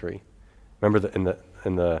 1973. Remember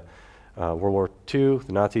in the World War II,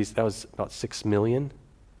 the Nazis, that was about 6 million.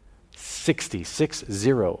 60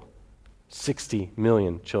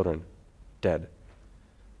 million children dead.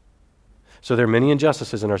 So there are many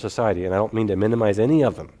injustices in our society, and I don't mean to minimize any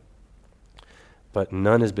of them, but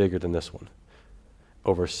none is bigger than this one.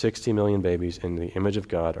 Over 60 million babies in the image of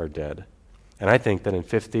God are dead. And I think that in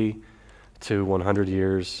 50 to 100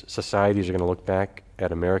 years, societies are going to look back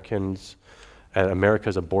at America's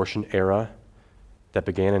abortion era that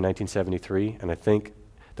began in 1973, and I think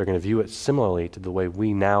they're going to view it similarly to the way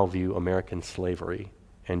we now view American slavery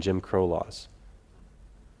and Jim Crow laws.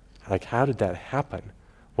 Like, how did that happen?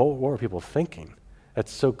 What were people thinking?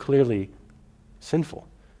 That's so clearly sinful.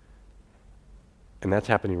 And that's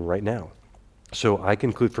happening right now. So I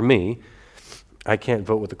conclude, for me, I can't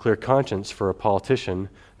vote with a clear conscience for a politician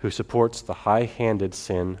who supports the high-handed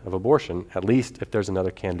sin of abortion, at least if there's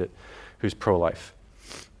another candidate who's pro-life.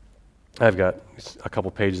 I've got a couple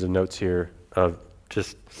pages of notes here of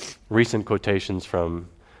just recent quotations from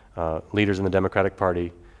leaders in the Democratic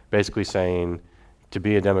Party, basically saying to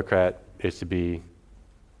be a Democrat is to be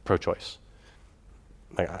pro-choice.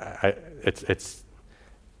 Like,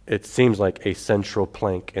 it seems like a central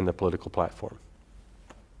plank in the political platform.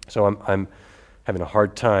 So I'm having a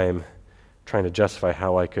hard time trying to justify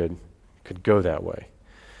how I could go that way.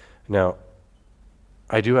 Now,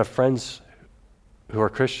 I do have friends who are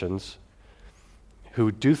Christians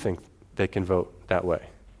who do think they can vote that way.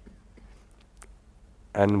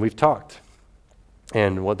 And we've talked.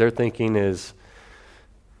 And what they're thinking is,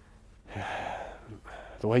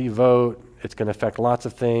 the way you vote, it's going to affect lots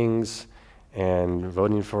of things, and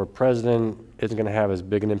voting for a president isn't going to have as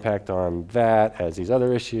big an impact on that as these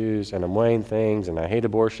other issues, and I'm weighing things, and I hate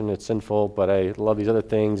abortion, it's sinful, but I love these other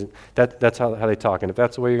things. That's how they talk. And if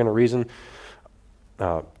that's the way you're going to reason,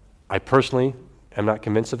 I personally am not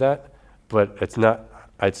convinced of that, but it's not,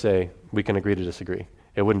 I'd say, we can agree to disagree.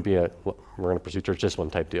 It wouldn't be we're going to pursue church discipline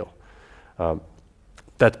type deal.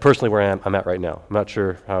 That's personally where I'm at right now. I'm not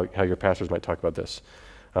sure how your pastors might talk about this.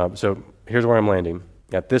 So here's where I'm landing.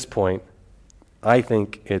 At this point, I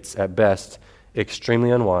think it's at best extremely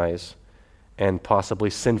unwise and possibly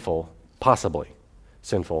sinful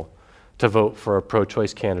to vote for a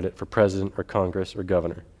pro-choice candidate for president or Congress or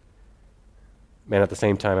governor. And at the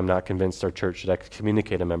same time, I'm not convinced our church should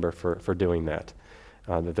excommunicate a member for doing that.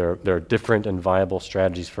 That there are different and viable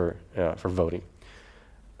strategies for voting.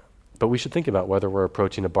 But we should think about whether we're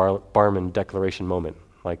approaching a Barmen Declaration moment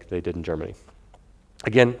like they did in Germany.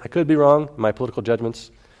 Again, I could be wrong in my political judgments,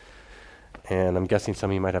 and I'm guessing some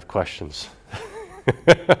of you might have questions.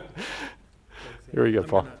 Here we go,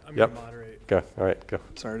 Paul. I'm going to moderate. Go. All right, go.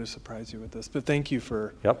 Sorry to surprise you with this, but thank you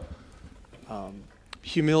for Yep.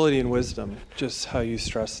 Humility and wisdom. Just how you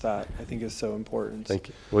stress that, I think, is so important. Thank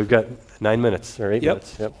you. We've got 9 minutes or 8 Yep.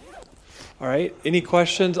 minutes. Yep. All right. Any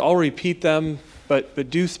questions? I'll repeat them, but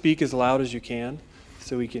do speak as loud as you can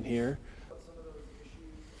so we can hear.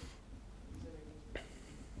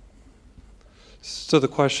 So the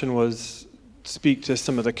question was, speak to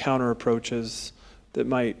some of the counter approaches that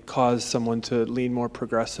might cause someone to lean more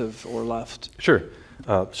progressive or left. Sure.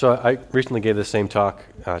 So I recently gave the same talk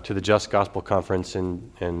to the Just Gospel Conference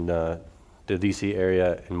in the D.C.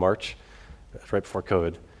 area in March. That's right before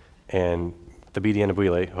COVID. And the BD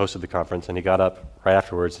Anabwile hosted the conference, and he got up right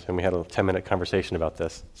afterwards, and we had a 10-minute conversation about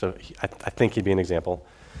this. So I think he'd be an example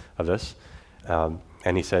of this.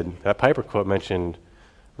 And he said, that Piper quote mentioned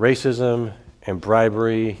racism and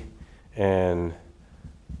bribery and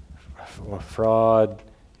fraud,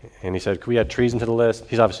 and he said, could we add treason to the list?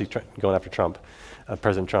 He's obviously going after Trump,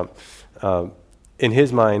 President Trump. In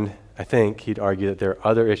his mind, I think he'd argue that there are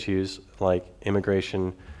other issues like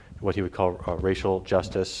immigration, what he would call racial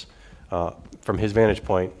justice. From his vantage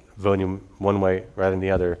point, voting one way rather than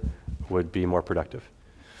the other would be more productive.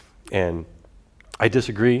 And I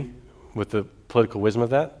disagree with the political wisdom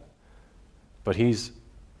of that, but he's,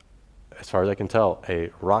 as far as I can tell,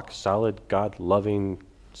 a rock-solid, God-loving,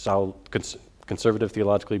 solid, conservative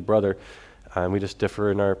theologically brother, and we just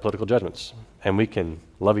differ in our political judgments. And we can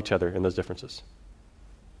love each other in those differences.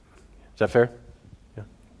 Is that fair? Yeah.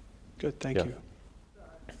 Good, thank Yeah. you.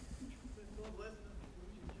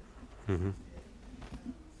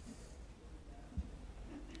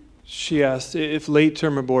 She asked if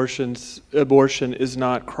late-term abortion is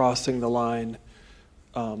not crossing the line.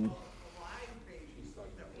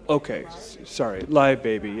 Okay, sorry, live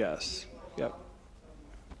baby, yes. Yep.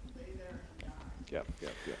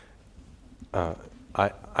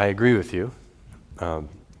 I agree with you.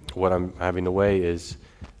 What I'm having to weigh is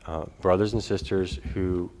brothers and sisters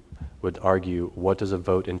who would argue, what does a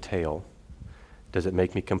vote entail? Does it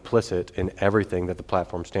make me complicit in everything that the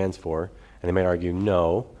platform stands for? And they might argue,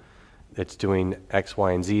 no, it's doing X,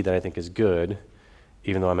 Y, and Z that I think is good,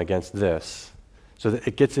 even though I'm against this. So that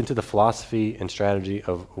it gets into the philosophy and strategy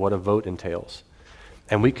of what a vote entails.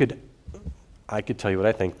 And I could tell you what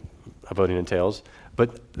I think a voting entails,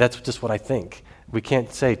 but that's just what I think. We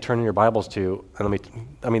can't say turn in your Bibles to,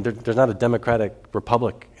 there's not a democratic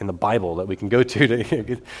republic in the Bible that we can go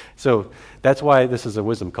to. So that's why this is a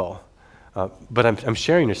wisdom call. But I'm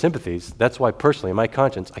sharing your sympathies. That's why personally, in my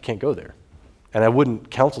conscience, I can't go there. And I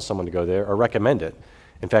wouldn't counsel someone to go there or recommend it.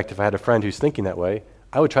 In fact, if I had a friend who's thinking that way,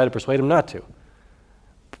 I would try to persuade him not to.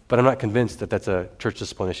 But I'm not convinced that that's a church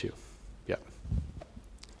discipline issue. Yeah.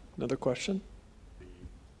 Another question?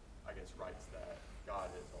 Rights that God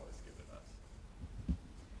has always given us.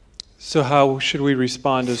 So how should we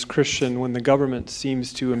respond as Christian when the government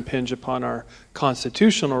seems to impinge upon our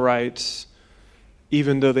constitutional rights,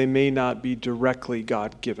 even though they may not be directly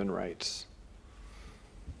God-given rights?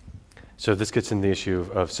 So this gets into the issue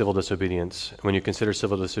of civil disobedience. When you consider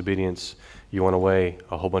civil disobedience, you want to weigh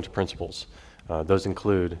a whole bunch of principles. Those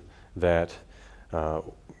include that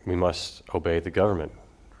we must obey the government,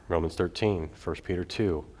 Romans 13, 1 Peter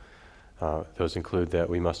 2. Those include that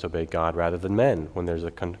we must obey God rather than men when there's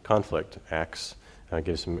a conflict. Acts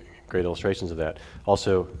gives some great illustrations of that.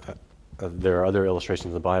 Also, there are other illustrations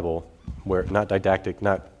in the Bible where not didactic,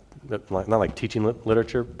 not like teaching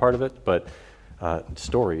literature part of it, but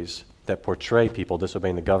stories that portray people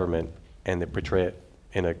disobeying the government and that portray it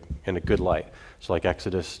in a good light. So like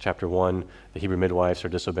Exodus chapter 1, the Hebrew midwives are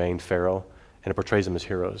disobeying Pharaoh, and it portrays them as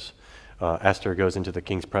heroes. Esther goes into the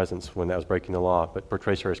king's presence when that was breaking the law, but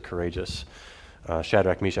portrays her as courageous.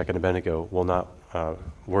 Shadrach, Meshach, and Abednego will not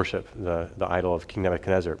worship the idol of King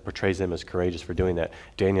Nebuchadnezzar, portrays them as courageous for doing that.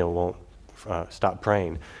 Daniel won't stop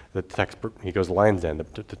praying. He goes to the lion's den,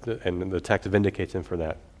 and the text vindicates him for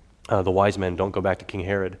that. The wise men don't go back to King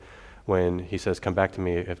Herod when he says, come back to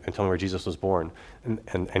me and tell me where Jesus was born.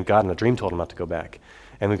 And God in a dream told him not to go back.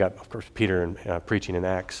 And we got, of course, Peter preaching in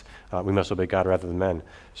Acts. We must obey God rather than men.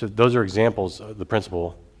 So those are examples of the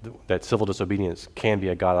principle that civil disobedience can be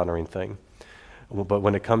a God-honoring thing. But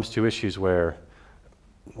when it comes to issues where,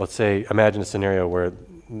 let's say, imagine a scenario where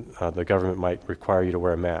the government might require you to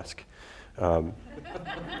wear a mask. What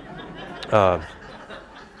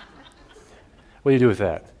do you do with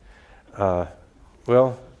that?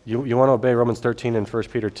 Well, you want to obey Romans 13 and 1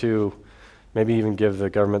 Peter 2, maybe even give the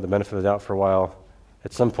government the benefit of the doubt for a while.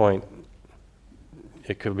 At some point,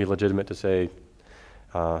 it could be legitimate to say,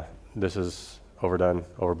 this is overdone,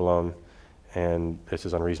 overblown, and this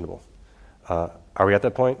is unreasonable. Are we at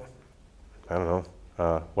that point? I don't know.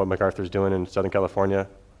 What MacArthur's doing in Southern California,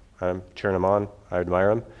 I'm cheering him on. I admire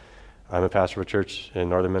him. I'm a pastor of a church in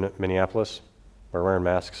northern Minneapolis. We're wearing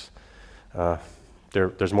masks.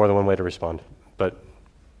 There's more than one way to respond. But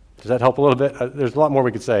does that help a little bit? There's a lot more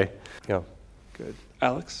we could say. Good.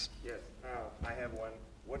 Alex? Yes, I have one.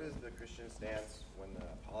 What is the Christian stance when the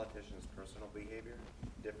politician's personal behavior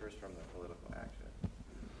differs from the political action?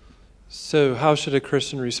 So how should a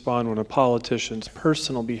Christian respond when a politician's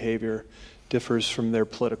personal behavior differs from their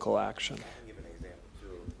political action? I can give an example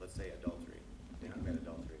too. Let's say adultery. They commit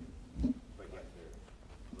adultery, but yet their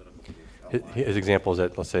political beliefs outline. His example is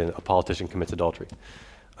that, let's say, a politician commits adultery.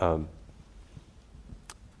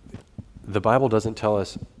 The Bible doesn't tell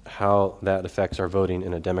us how that affects our voting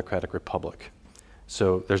in a democratic republic.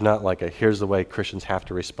 So there's not like here's the way Christians have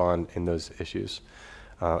to respond in those issues.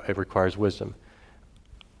 It requires wisdom.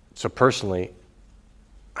 So personally,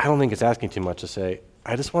 I don't think it's asking too much to say,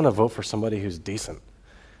 I just want to vote for somebody who's decent.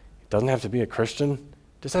 It doesn't have to be a Christian.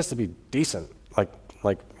 It just has to be decent. Like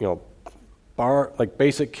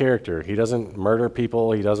basic character. He doesn't murder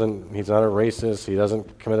people. He's not a racist. He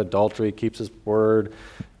doesn't commit adultery, keeps his word.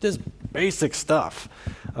 Just basic stuff.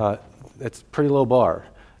 It's pretty low bar.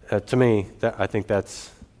 To me, I think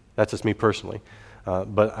that's just me personally.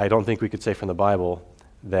 But I don't think we could say from the Bible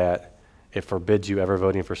that it forbids you ever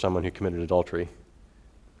voting for someone who committed adultery.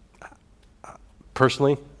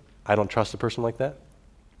 Personally, I don't trust a person like that.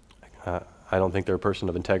 I don't think they're a person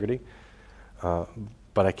of integrity.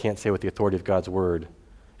 But I can't say with the authority of God's word,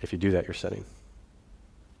 if you do that, you're sinning.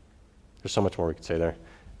 There's so much more we could say there.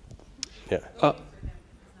 Yeah.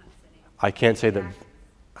 I can't say that.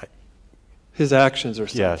 His actions are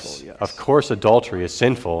sinful. Yes, Yes. of course, adultery is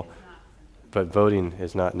sinful, but voting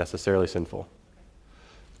is not necessarily sinful.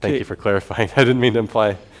 Thank Okay. you for clarifying. I didn't mean to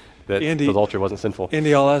imply that Andy- adultery wasn't sinful.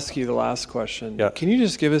 Andy, I'll ask you the last question. Yeah. Can you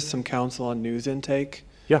just give us some counsel on news intake?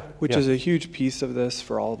 Yeah, Which yeah. is a huge piece of this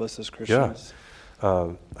for all of us as Christians.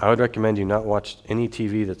 I would recommend you not watch any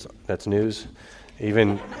TV that's news,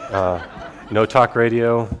 even no talk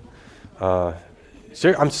radio.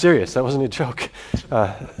 I'm serious. That wasn't a joke.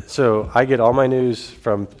 So I get all my news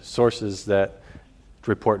from sources that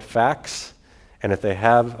report facts, and if they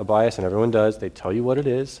have a bias, and everyone does, they tell you what it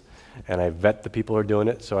is, and I vet the people who are doing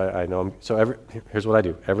it. So I know. Here's what I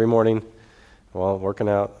do every morning. While working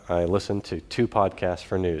out, I listen to 2 podcasts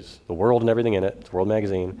for news, The World and everything in it, it's World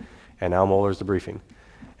Magazine, and Al Mohler's The Briefing.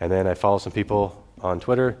 And then I follow some people on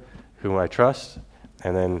Twitter whom I trust,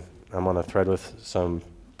 and then I'm on a thread with some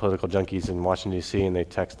political junkies in Washington, D.C., and they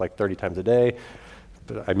text like 30 times a day.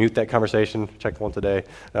 But I mute that conversation, check once a day.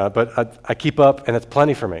 But I keep up, and it's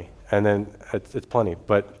plenty for me. And then it's plenty.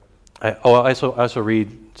 But I also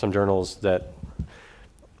read some journals that,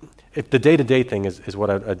 if the day-to-day thing is what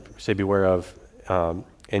I'd say beware of.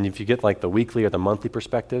 And if you get like the weekly or the monthly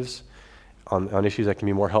perspectives on issues, that can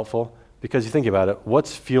be more helpful. Because you think about it,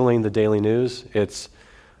 what's fueling the daily news? It's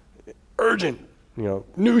urgent,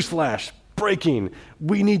 newsflash, breaking,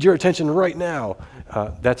 we need your attention right now.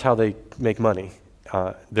 That's how they make money.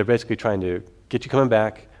 They're basically trying to get you coming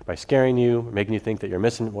back by scaring you, making you think that you're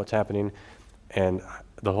missing what's happening. And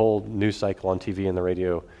the whole news cycle on TV and the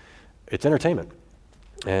radio, it's entertainment.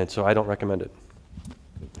 And so I don't recommend it.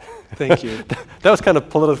 Thank you. That was kind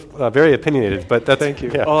of very opinionated, but that's... Thank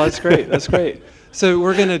you. Yeah. Oh, that's great. That's great. So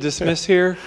we're going to dismiss here.